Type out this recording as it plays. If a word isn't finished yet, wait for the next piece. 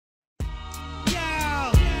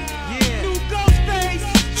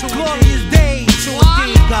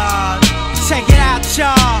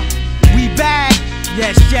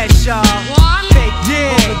Yes, y'all. Fake,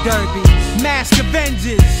 yeah. Derby. Mask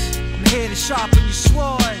Avengers. I'm here to sharpen your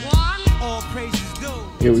sword. All praises due.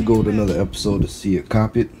 Here we go with another episode of See It,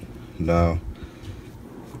 Cop It. Now,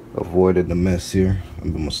 avoided the mess here.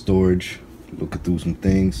 I'm in my storage, looking through some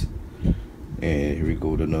things. And here we go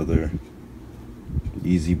with another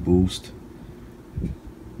YeezyBoost.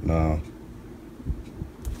 Now,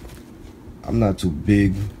 I'm not too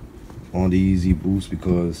big on the YeezyBoost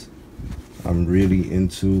because I'm really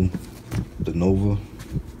into the Nova,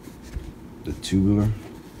 the Tubular.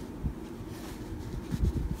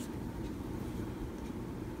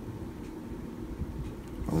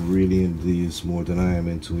 I'm really into these more than I am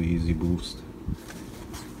into YeezyBoost.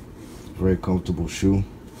 Very comfortable shoe.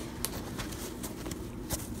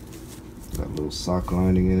 Got a little sock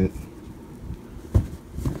lining in it.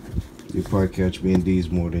 You'll probably catch me in these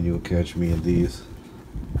more than you'll catch me in these.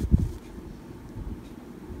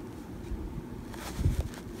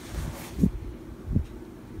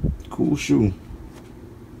 Cool shoe,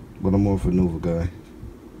 but I'm more of a Nova guy.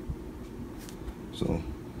 So,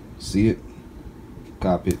 see it,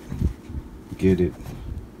 cop it, get it.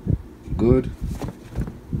 Good?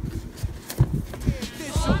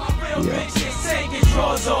 Yeah.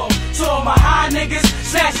 So my high niggas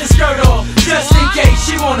snatch the skirt off just in case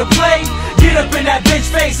she wanna play. Get up in that bitch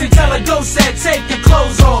face and tell her go set, take your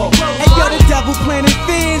clothes off. Hey yo, the devil planted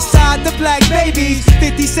fear inside the black babies.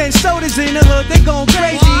 50-cent sodas in the hood, they gon'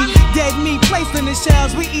 crazy. Dead meat placed in the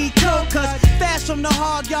shells, we eat cold cuts. Fast from the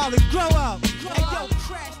hard, y'all, to grow up. Hey yo,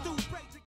 crash.